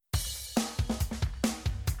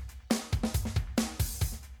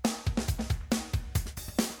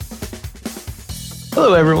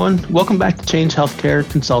Hello, everyone. Welcome back to Change Healthcare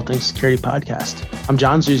Consulting Security Podcast. I'm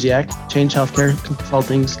John Zuziak, Change Healthcare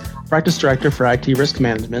Consulting's Practice Director for IT Risk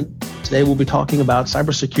Management. Today, we'll be talking about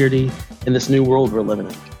cybersecurity in this new world we're living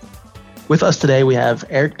in. With us today, we have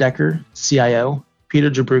Eric Decker, CIO, Peter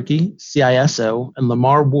Jabrucki, CISO, and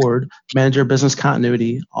Lamar Ward, Manager of Business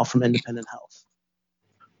Continuity, all from Independent Health.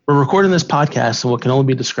 We're recording this podcast in what can only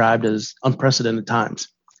be described as unprecedented times.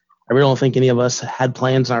 I really don't think any of us had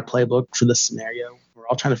plans in our playbook for this scenario. We're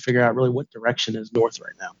all trying to figure out really what direction is north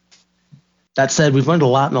right now. That said, we've learned a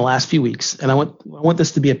lot in the last few weeks, and I want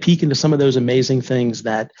this to be a peek into some of those amazing things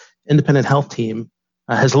that Independent Health team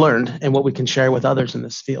has learned and what we can share with others in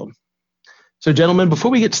this field. So, gentlemen, before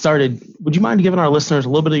we get started, would you mind giving our listeners a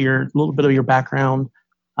little bit of your background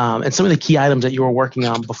and some of the key items that you were working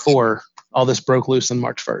on before all this broke loose on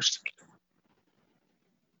March 1st?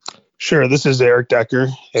 Sure. This is Eric Decker.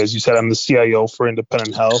 As you said, I'm the CIO for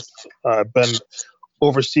Independent Health. I've been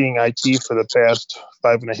overseeing IT for the past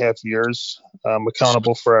 5.5 years. I'm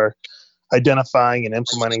accountable for identifying and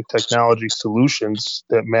implementing technology solutions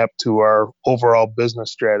that map to our overall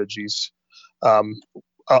business strategies.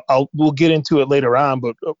 We'll get into it later on,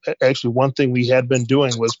 but actually one thing we had been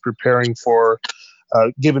doing was preparing for,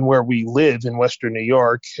 given where we live in Western New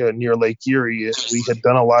York near Lake Erie, we had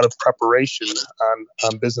done a lot of preparation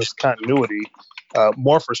on business continuity,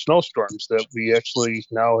 more for snowstorms that we actually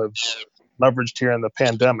now have leveraged here in the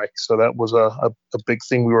pandemic. So that was a big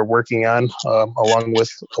thing we were working on, along with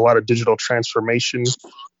a lot of digital transformation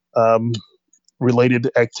related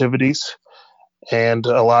activities. And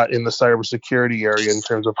a lot in the cybersecurity area in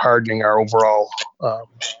terms of hardening our overall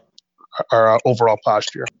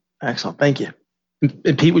posture. Excellent. Thank you.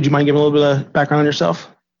 And Pete, would you mind giving a little bit of background on yourself?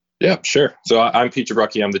 Yeah, sure. So I'm Pete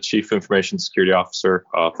Jabrucki. I'm the Chief Information Security Officer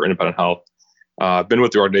for Independent Health. I've been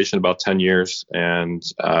with the organization about 10 years, and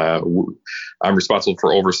I'm responsible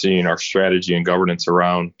for overseeing our strategy and governance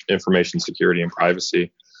around information security and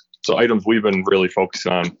privacy. So items we've been really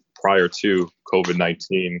focusing on prior to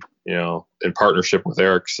COVID-19, in partnership with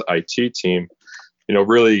Eric's IT team,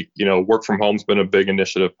 really, work from home has been a big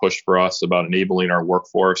initiative push for us about enabling our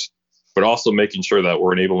workforce, but also making sure that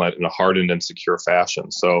we're enabling that in a hardened and secure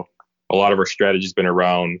fashion. So a lot of our strategy has been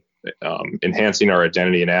around enhancing our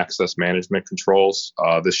identity and access management controls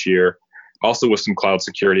this year, also with some cloud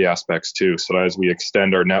security aspects too. So as we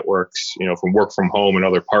extend our networks, from work from home and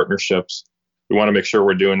other partnerships, we want to make sure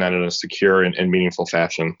we're doing that in a secure and meaningful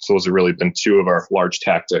fashion. So those have really been two of our large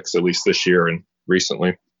tactics, at least this year and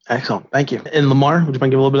recently. Excellent. Thank you. And Lamar, would you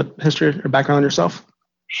mind give a little bit of history or background on yourself?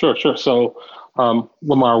 Sure. So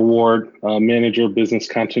Lamar Ward, Manager of Business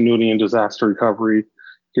Continuity and Disaster Recovery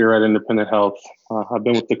here at Independent Health. I've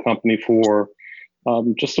been with the company for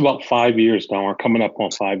just about 5 years now, or coming up on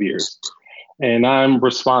 5 years. And I'm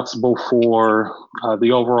responsible for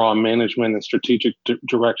the overall management and strategic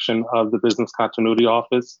direction of the Business Continuity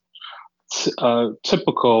Office.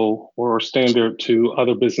 Typical or standard to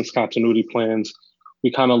other business continuity plans,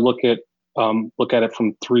 we kind of look at it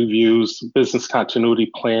from three views: business continuity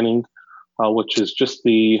planning, which is just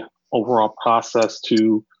the overall process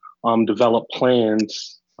to develop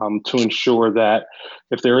plans to ensure that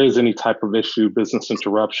if there is any type of issue, business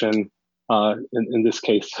interruption, in this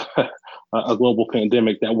case, a global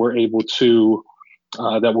pandemic, that we're able to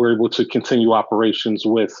continue operations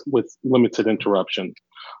with limited interruption.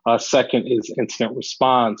 Second is incident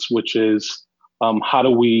response, which is how do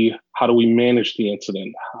we manage the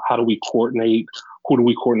incident? How do we coordinate? Who do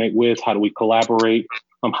we coordinate with? How do we collaborate?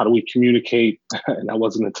 How do we communicate? And that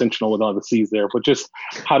wasn't intentional with all the C's there, but just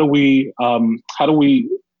how do we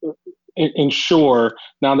ensure,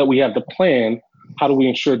 now that we have the plan, how do we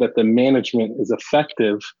ensure that the management is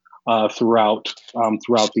effective throughout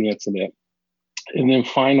the incident? And then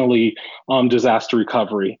finally, disaster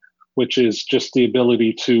recovery, which is just the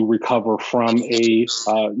ability to recover from a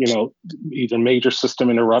either major system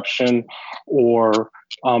interruption or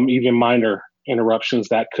even minor interruptions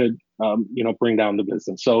that could bring down the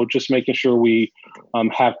business. So just making sure we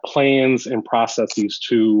have plans and processes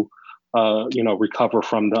to recover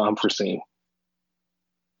from the unforeseen.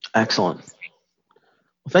 Excellent.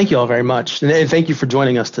 Well, thank you all very much. And thank you for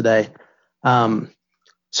joining us today.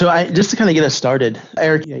 So just to kind of get us started,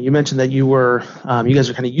 Eric, you mentioned that you guys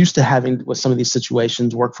are kind of used to having with some of these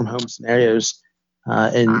situations, work from home scenarios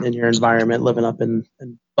in your environment, living up in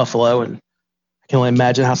Buffalo. And I can only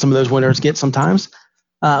imagine how some of those winters get sometimes.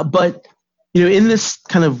 But in this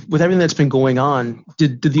kind of, with everything that's been going on,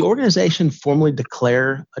 did the organization formally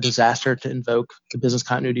declare a disaster to invoke the business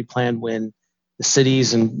continuity plan when the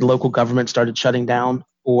cities and local government started shutting down?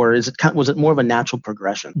 Or was it more of a natural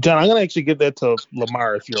progression? John, I'm going to actually give that to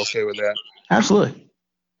Lamar if you're okay with that. Absolutely.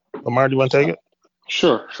 Lamar, do you want to take it?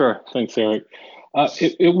 Sure. Thanks, Eric.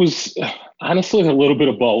 It was honestly a little bit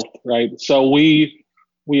of both, right? So we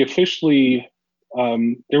officially,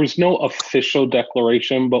 there was no official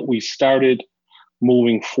declaration, but we started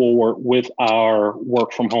moving forward with our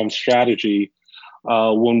work from home strategy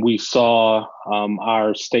when we saw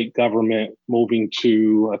our state government moving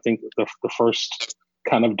to, I think the first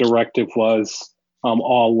kind of directive was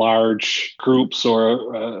all large groups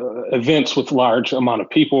or events with large amount of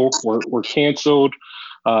people were canceled.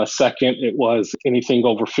 Second, it was anything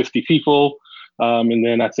over 50 people. And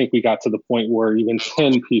then I think we got to the point where even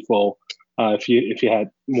 10 people, if you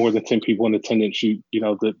had more than 10 people in attendance,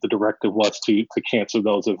 the directive was to cancel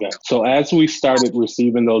those events. So as we started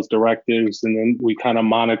receiving those directives, and then we kind of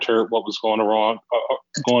monitored what was going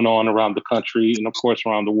on around the country and of course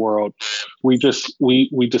around the world, we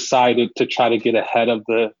decided to try to get ahead of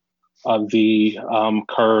the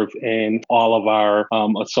curve and all of our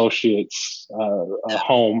associates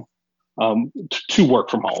home to work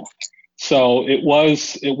from home. So it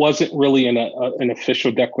wasn't really an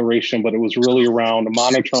official declaration, but it was really around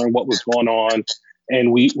monitoring what was going on,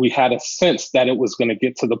 and we had a sense that it was going to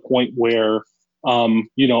get to the point where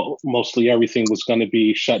mostly everything was going to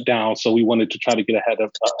be shut down. So we wanted to try to get ahead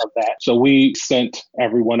of that. So we sent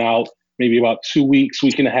everyone out maybe about 2 weeks,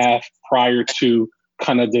 week and a half prior to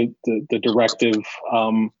kind of the directive,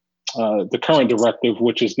 the current directive,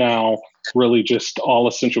 which is now really just all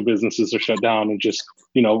essential businesses are shut down and just,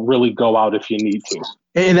 really go out if you need to.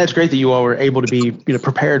 And that's great that you all were able to be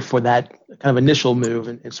prepared for that kind of initial move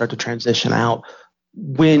and start to transition out.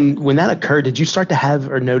 When that occurred, did you start to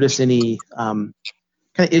have or notice any kind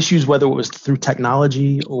of issues, whether it was through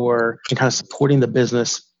technology or in kind of supporting the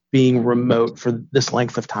business being remote for this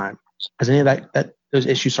length of time? Has any of those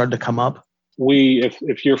issues started to come up?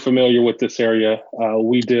 If you're familiar with this area,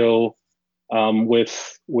 we deal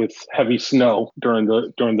with heavy snow during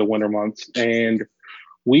the winter months, and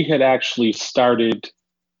we had actually started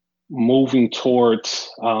moving towards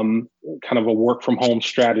kind of a work from home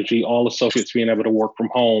strategy, all associates being able to work from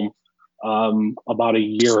home about a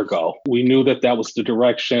year ago. We knew that was the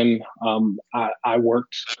direction. I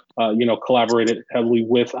worked, collaborated heavily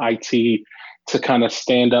with IT to kind of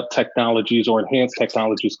stand up technologies or enhance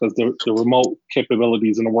technologies, because the remote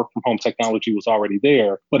capabilities and the work from home technology was already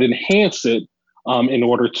there, but enhance it in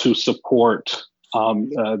order to support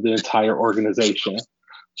the entire organization.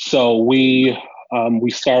 So we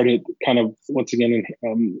started kind of, once again,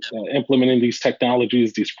 implementing these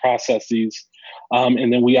technologies, these processes,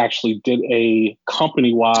 and then we actually did a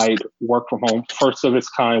company-wide work from home, first of its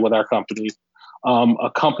kind with our company, a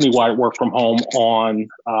company-wide work from home on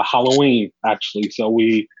Halloween, actually. So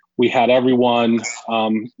we had everyone,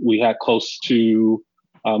 we had close to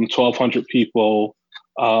 1,200 people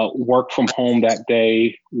work from home that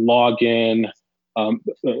day, log in,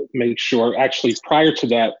 make sure. Actually, prior to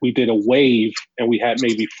that, we did a wave, and we had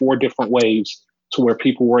maybe 4 different waves to where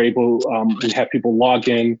people were able, we had people log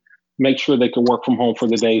in, make sure they could work from home for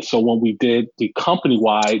the day. So when we did the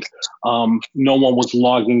company-wide, no one was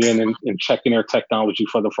logging in and checking their technology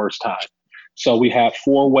for the first time. So we had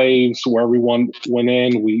 4 waves where everyone went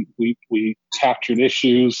in. We captured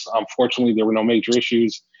issues. Unfortunately, there were no major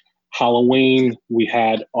issues. Halloween, we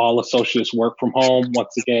had all associates work from home.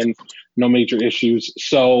 Once again, no major issues.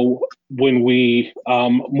 So when we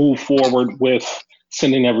move forward with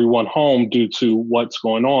sending everyone home due to what's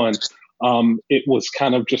going on, it was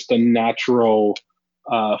kind of just a natural,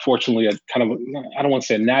 fortunately, a kind of, I don't want to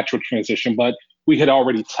say a natural transition, but we had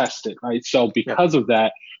already tested, right? So because of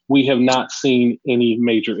that, we have not seen any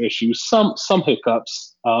major issues. Some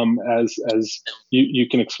hiccups, as you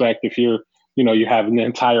can expect if you're having the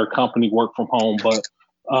entire company work from home. But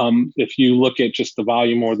if you look at just the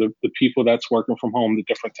volume or the people that's working from home, the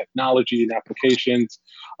different technology and applications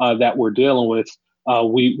that we're dealing with,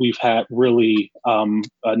 we've had really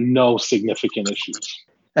no significant issues.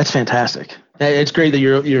 That's fantastic. It's great that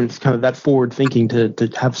you're kind of that forward thinking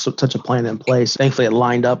to have such a plan in place. Thankfully, it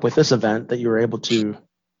lined up with this event that you were able to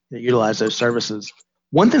utilize those services.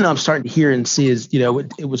 One thing that I'm starting to hear and see is,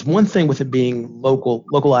 it was one thing with it being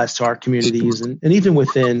localized to our communities and even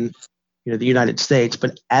within, the United States,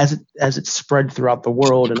 but as it spread throughout the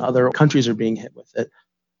world and other countries are being hit with it,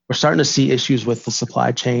 we're starting to see issues with the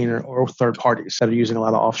supply chain or third parties that are using a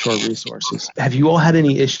lot of offshore resources. Have you all had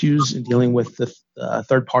any issues in dealing with the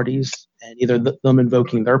third parties and either them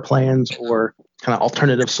invoking their plans or kind of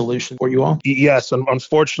alternative solutions for you all? Yes,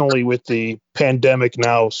 unfortunately, with the pandemic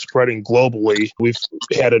now spreading globally, we've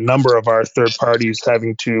had a number of our third parties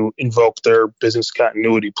having to invoke their business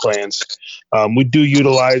continuity plans. We do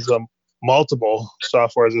utilize them multiple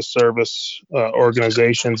software as a service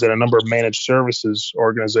organizations and a number of managed services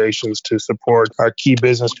organizations to support our key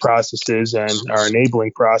business processes and our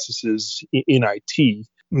enabling processes in IT.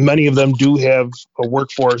 Many of them do have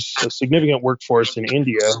a significant workforce in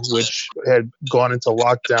India, which had gone into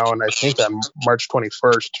lockdown, I think, on March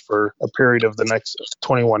 21st for a period of the next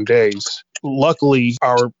 21 days. Luckily,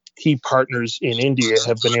 our key partners in India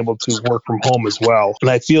have been able to work from home as well. And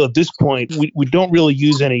I feel at this point, we don't really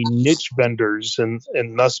use any niche vendors, and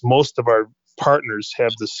thus most of our partners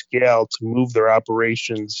have the scale to move their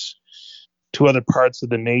operations to other parts of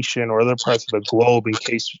the nation or other parts of the globe in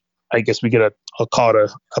case, I guess we get I'll call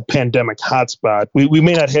it a pandemic hotspot. We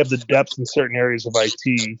may not have the depth in certain areas of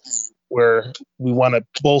IT where we want to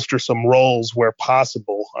bolster some roles where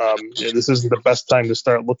possible. This isn't the best time to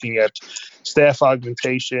start looking at staff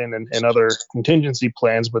augmentation and other contingency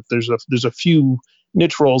plans, but there's a few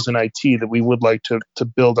niche roles in IT that we would like to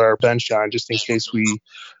build our bench on, just in case we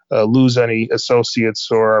lose any associates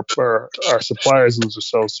or our suppliers lose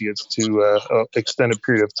associates to an extended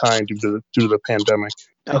period of time due to the pandemic.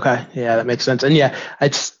 Okay, yeah, that makes sense. And yeah,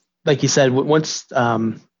 it's like you said, once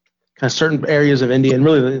kind of certain areas of India, and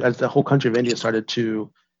really as the whole country of India started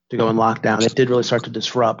to go in lockdown, it did really start to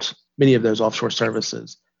disrupt many of those offshore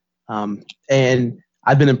services. And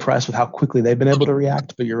I've been impressed with how quickly they've been able to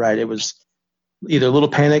react. But you're right, it was either a little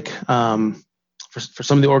panic for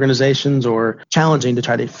some of the organizations, or challenging to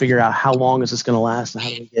try to figure out how long is this going to last and how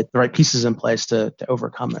do we get the right pieces in place to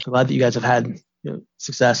overcome it. I'm glad that you guys have had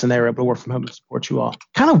success and they were able to work from home to support you all.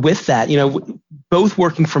 Kind of with that, both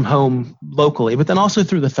working from home locally, but then also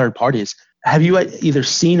through the third parties. Have you either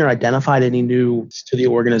seen or identified any new to the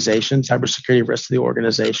organization, cybersecurity risks to the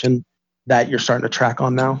organization that you're starting to track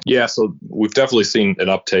on now? Yeah, so we've definitely seen an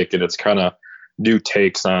uptake, and it's kind of new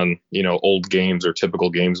takes on, old games or typical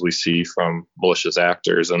games we see from malicious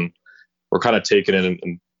actors. And we're kind of taking it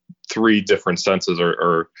in three different senses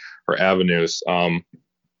or avenues.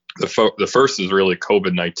 The first is really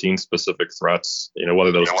COVID-19 specific threats,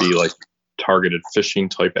 whether those be like targeted phishing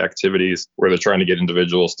type activities where they're trying to get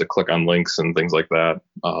individuals to click on links and things like that.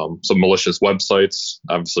 Some malicious websites,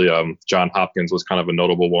 obviously, Johns Hopkins was kind of a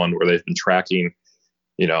notable one where they've been tracking,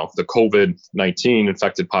 the COVID-19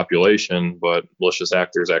 infected population, but malicious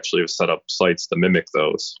actors actually have set up sites to mimic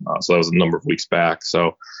those. So that was a number of weeks back.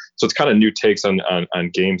 So it's kind of new takes on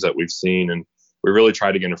games that we've seen. And we really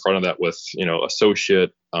try to get in front of that with,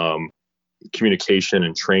 associate communication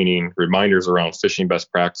and training, reminders around phishing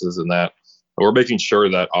best practices and that. And we're making sure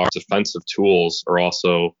that our defensive tools are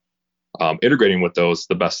also integrating with those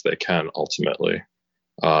the best they can ultimately.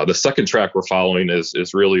 The second track we're following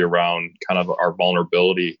is really around kind of our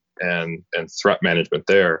vulnerability and threat management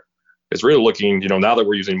there. It's really looking, now that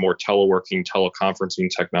we're using more teleworking, teleconferencing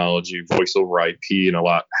technology, voice over IP in a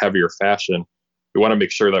lot heavier fashion, we want to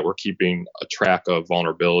make sure that we're keeping a track of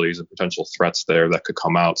vulnerabilities and potential threats there that could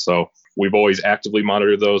come out. So we've always actively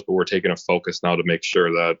monitored those, but we're taking a focus now to make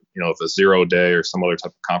sure that, if a 0-day or some other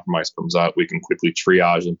type of compromise comes out, we can quickly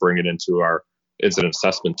triage and bring it into our incident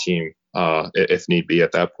assessment team if need be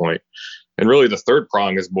at that point. And really the third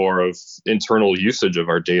prong is more of internal usage of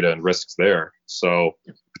our data and risks there. So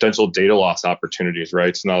potential data loss opportunities,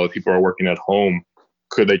 right? So now that people are working at home,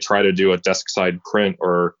 could they try to do a desk side print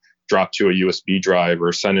or drop to a USB drive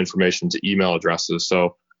or send information to email addresses?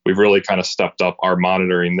 So we've really kind of stepped up our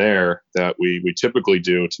monitoring there that we typically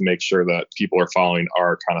do to make sure that people are following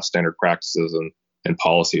our kind of standard practices and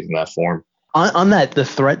policies in that form. On that, the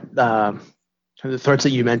threats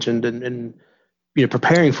that you mentioned and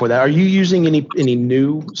preparing for that, are you using any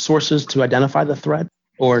new sources to identify the threat,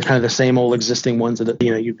 or kind of the same old existing ones that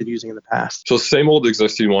you've been using in the past? So same old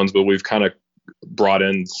existing ones, but we've kind of brought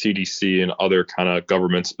in CDC and other kind of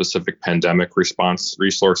government specific pandemic response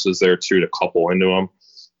resources there too to couple into them.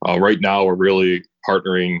 Right now we're really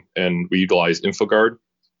partnering, and we utilize InfoGuard,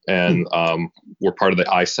 and we're part of the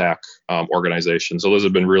ISAC organization. So those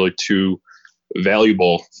have been really two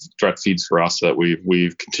valuable threat feeds for us that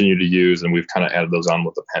we've continued to use, and we've kind of added those on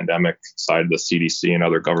with the pandemic side of the CDC and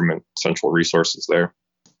other government central resources there.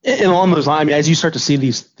 And along those lines, as you start to see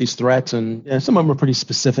these threats, and some of them are pretty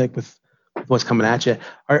specific with what's coming at you,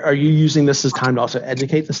 are you using this as time to also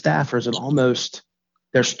educate the staff, or is it almost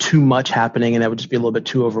there's too much happening and that would just be a little bit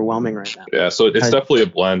too overwhelming right now? Yeah, so it's definitely a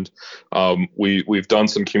blend. We've done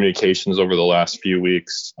some communications over the last few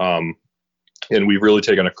weeks, and we've really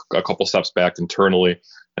taken a couple steps back internally.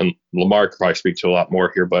 And Lamar could probably speak to a lot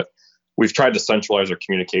more here, but we've tried to centralize our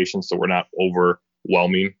communication so we're not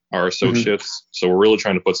overwhelming our associates. So we're really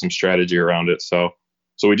trying to put some strategy around it. So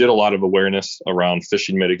So we did a lot of awareness around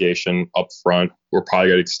phishing mitigation up front. We're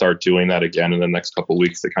probably going to start doing that again in the next couple of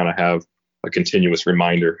weeks to kind of have a continuous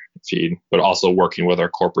reminder feed, but also working with our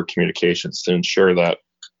corporate communications to ensure that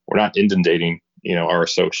we're not inundating, our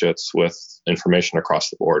associates with information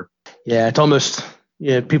across the board. Yeah, it's almost,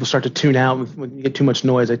 people start to tune out when you get too much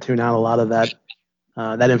noise. They tune out a lot of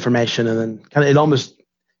that information, and then kind of it almost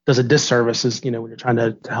does a disservice when you're trying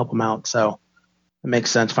to help them out. So it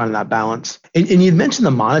makes sense finding that balance. And you mentioned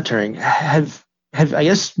the monitoring. Have I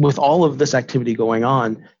guess with all of this activity going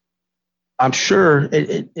on, I'm sure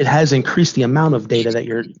it has increased the amount of data that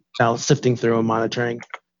you're now sifting through and monitoring.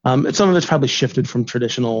 And some of it's probably shifted from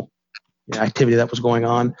traditional activity that was going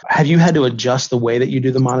on. Have you had to adjust the way that you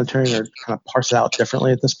do the monitoring or kind of parse it out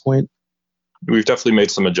differently at this point? We've definitely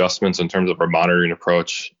made some adjustments in terms of our monitoring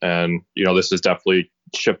approach. And, this has definitely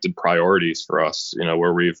shifted priorities for us,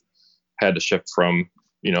 where we've had to shift from,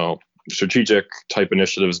 strategic type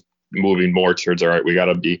initiatives moving more towards, all right, we got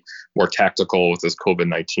to be more tactical with this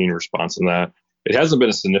COVID-19 response. And that it hasn't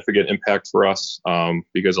been a significant impact for us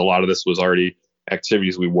because a lot of this was already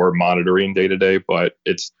activities we were monitoring day to day, but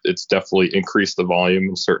it's definitely increased the volume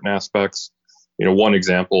in certain aspects. One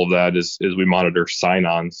example of that is we monitor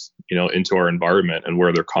sign-ons, into our environment and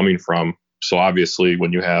where they're coming from. So obviously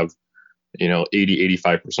when you have,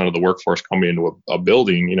 80-85% of the workforce coming into a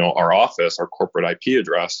building, our office, our corporate IP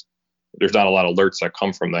address, there's not a lot of alerts that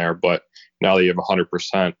come from there. But now that you have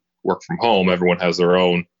 100% work from home, everyone has their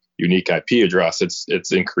own unique IP address.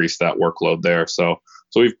 It's increased that workload there. So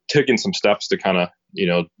we've taken some steps to kind of,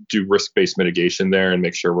 do risk-based mitigation there and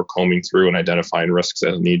make sure we're combing through and identifying risks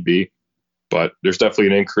as need be. But there's definitely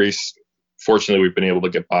an increase. Fortunately, we've been able to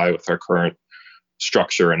get by with our current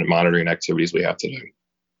structure and monitoring activities we have today.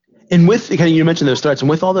 And with you mentioned those threats, and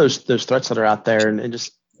with all those threats that are out there, and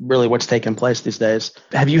just really what's taking place these days,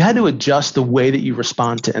 have you had to adjust the way that you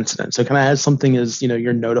respond to incidents? So, kind of as something is,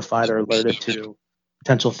 you're notified or alerted to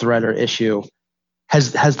potential threat or issue,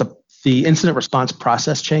 has the incident response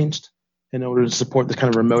process changed in order to support this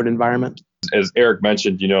kind of remote environment? As Eric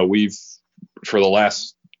mentioned, we've for the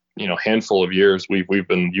last handful of years we've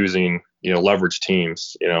been using leverage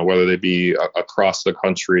teams, whether they be across the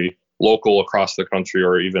country, local across the country,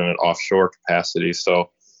 or even an offshore capacity. So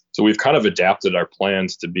we've kind of adapted our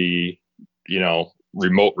plans to be,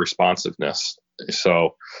 remote responsiveness.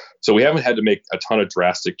 So we haven't had to make a ton of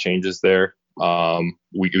drastic changes there.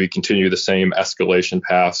 We continue the same escalation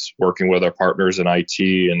paths, working with our partners in IT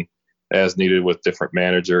and as needed with different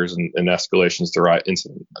managers and escalations to our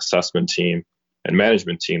incident assessment team and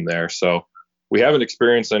management team there. So we haven't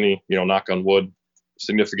experienced any, knock on wood,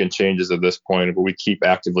 significant changes at this point, but we keep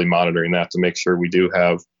actively monitoring that to make sure we do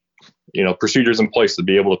have, procedures in place to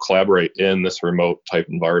be able to collaborate in this remote type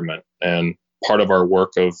environment. And part of our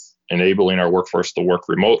work of enabling our workforce to work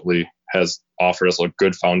remotely has offered us a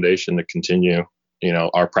good foundation to continue,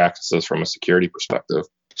 our practices from a security perspective.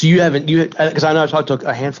 So because I know I've talked to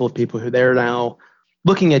a handful of people who they're now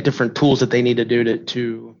looking at different tools that they need to do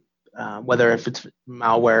to whether if it's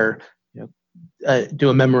malware, do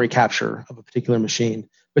a memory capture of a particular machine.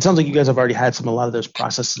 But it sounds like you guys have already had a lot of those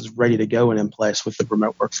processes ready to go and in place with the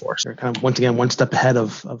remote workforce. They're kind of, once again, one step ahead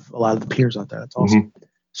of a lot of the peers out there. That's awesome. Mm-hmm.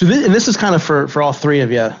 So this is kind of for all three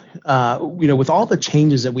of you, with all the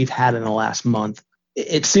changes that we've had in the last month,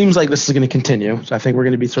 it seems like this is going to continue. So I think we're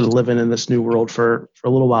going to be sort of living in this new world for a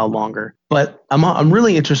little while longer. But I'm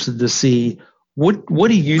really interested to see what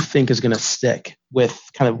do you think is going to stick with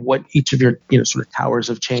kind of what each of your sort of towers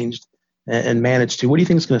have changed and managed to. What do you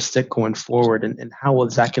think is going to stick going forward, and how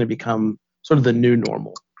is that going to become sort of the new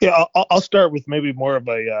normal? Yeah, I'll start with maybe more of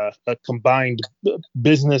a combined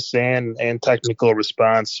business and technical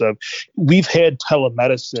response. We've had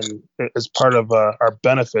telemedicine as part of our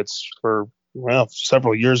benefits for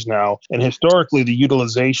several years now, and historically the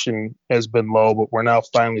utilization has been low, but we're now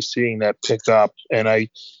finally seeing that pick up. And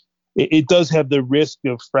it does have the risk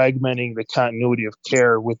of fragmenting the continuity of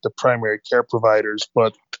care with the primary care providers,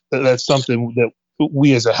 but that's something that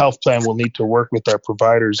we as a health plan will need to work with our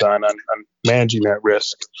providers on managing that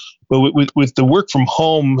risk. But with the work from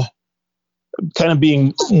home kind of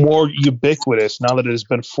being more ubiquitous now that it has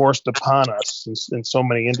been forced upon us in so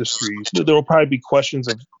many industries, there will probably be questions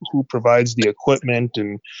of who provides the equipment.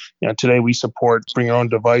 And today we support bring your own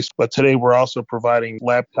device, but today we're also providing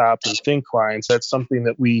laptops and thin clients. That's something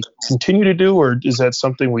that we continue to do, or is that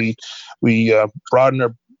something we broaden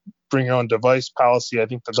our bring your own device policy? I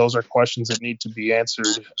think that those are questions that need to be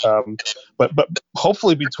answered. But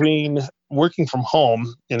hopefully between working from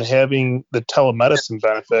home and having the telemedicine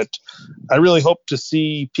benefit, I really hope to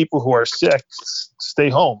see people who are sick stay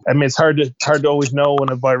home. I mean, it's hard to always know when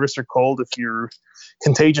a virus or cold if you're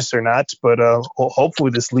contagious or not, but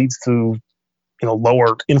hopefully this leads to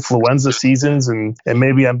lower influenza seasons, and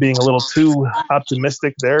maybe I'm being a little too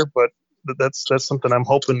optimistic there, but that's something I'm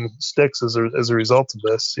hoping sticks as a result of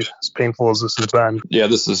this, as painful as this has been. Yeah,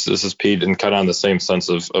 this is Pete, and kind of on the same sense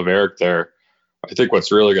of Eric there. I think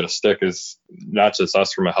what's really going to stick is not just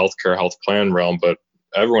us from a health plan realm, but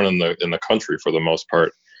everyone in the country for the most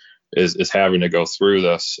part is having to go through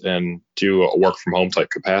this and do a work from home type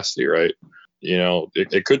capacity, right?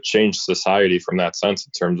 It could change society from that sense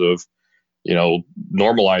in terms of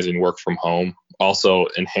normalizing work from home, also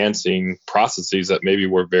enhancing processes that maybe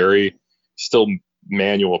were very still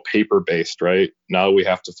manual, paper based, right? Now we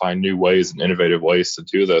have to find new ways and innovative ways to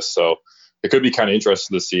do this. So it could be kind of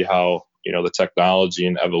interesting to see how, the technology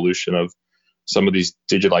and evolution of some of these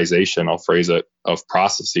digitalization, I'll phrase it, of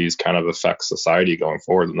processes kind of affect society going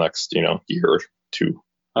forward the next, year or two.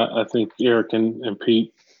 I think Eric and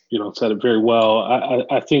Pete, said it very well.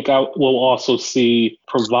 I think I will also see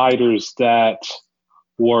providers that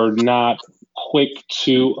were not quick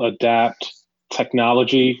to adapt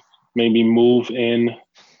technology, maybe move in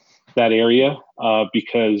that area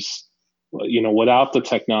because, without the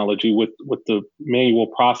technology, with the manual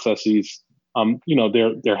processes,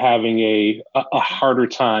 they're having a harder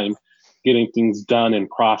time getting things done and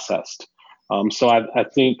processed. So I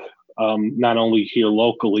think not only here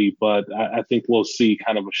locally, but I think we'll see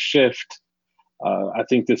kind of a shift. I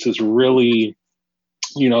think this is really,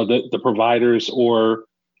 the providers or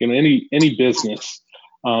any business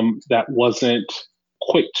that wasn't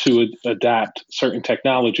quick to adapt certain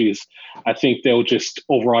technologies. I think they'll just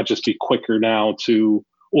overall just be quicker now to,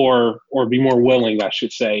 or be more willing, I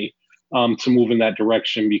should say, to move in that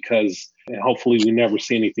direction, because and hopefully we never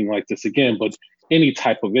see anything like this again. But any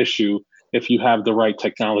type of issue, if you have the right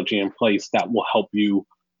technology in place, that will help you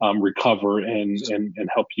recover and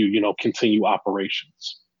help you, continue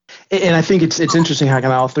operations. And I think it's interesting how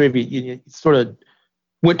kind of all three of you sort of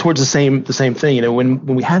went towards the same thing. When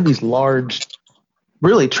we had these large,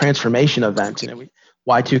 really transformation events,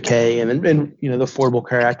 Y2K and the Affordable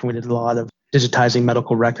Care Act, we did a lot of digitizing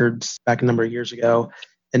medical records back a number of years ago,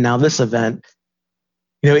 and now this event.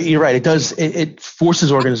 You're right. It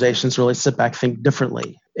forces organizations to really sit back, think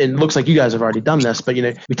differently. It looks like you guys have already done this, but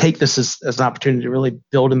we take this as an opportunity to really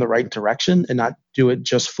build in the right direction and not do it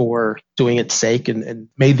just for doing its sake. And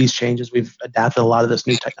made these changes. We've adapted a lot of this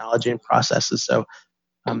new technology and processes. So,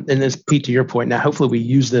 and as Pete, to your point, now hopefully we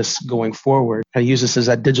use this going forward. Kind of use this as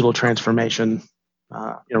that digital transformation,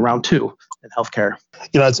 round two in healthcare.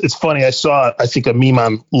 It's funny. I saw I think a meme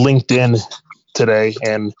on LinkedIn today,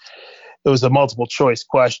 and it was a multiple choice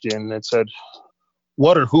question that said,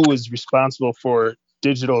 what or who is responsible for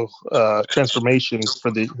digital transformation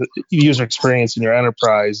for the user experience in your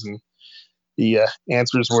enterprise? And the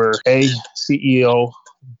answers were A, CEO,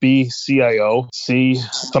 B, CIO, C,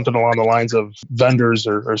 something along the lines of vendors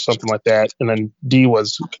or something like that. And then D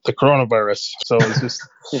was the coronavirus. So it's just,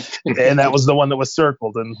 and that was the one that was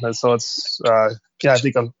circled. And so it's, I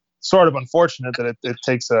think I'm sort of unfortunate that it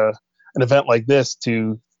takes an event like this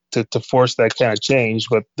to force that kind of change,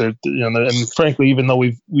 but and frankly, even though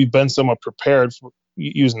we've been somewhat prepared for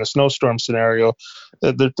using the snowstorm scenario,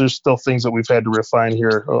 there's still things that we've had to refine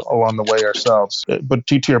here along the way ourselves. But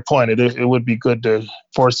to your point, it would be good to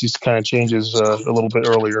force these kind of changes a little bit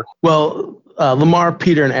earlier. Well, Lamar,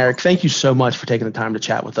 Peter, and Eric, thank you so much for taking the time to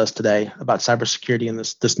chat with us today about cybersecurity and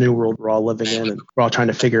this new world we're all living in and we're all trying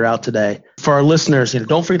to figure out today. For our listeners,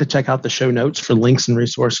 don't forget to check out the show notes for links and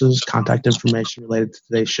resources, contact information related to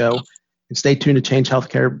today's show, and stay tuned to Change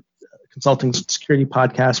Healthcare Consulting Security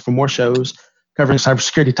Podcast for more shows covering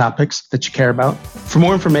cybersecurity topics that you care about. For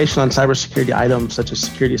more information on cybersecurity items such as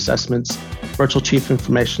security assessments, virtual chief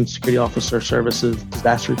information security officer services,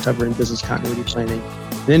 disaster recovery and business continuity planning,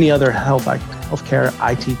 and any other healthcare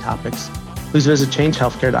IT topics, please visit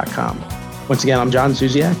changehealthcare.com. Once again, I'm John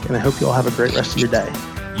Zuziak, and I hope you all have a great rest of your day.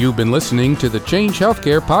 You've been listening to the Change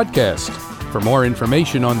Healthcare Podcast. For more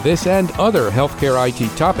information on this and other healthcare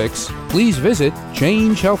IT topics, please visit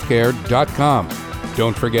changehealthcare.com.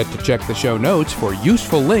 Don't forget to check the show notes for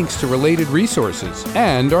useful links to related resources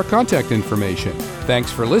and our contact information. Thanks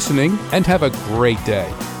for listening and have a great day.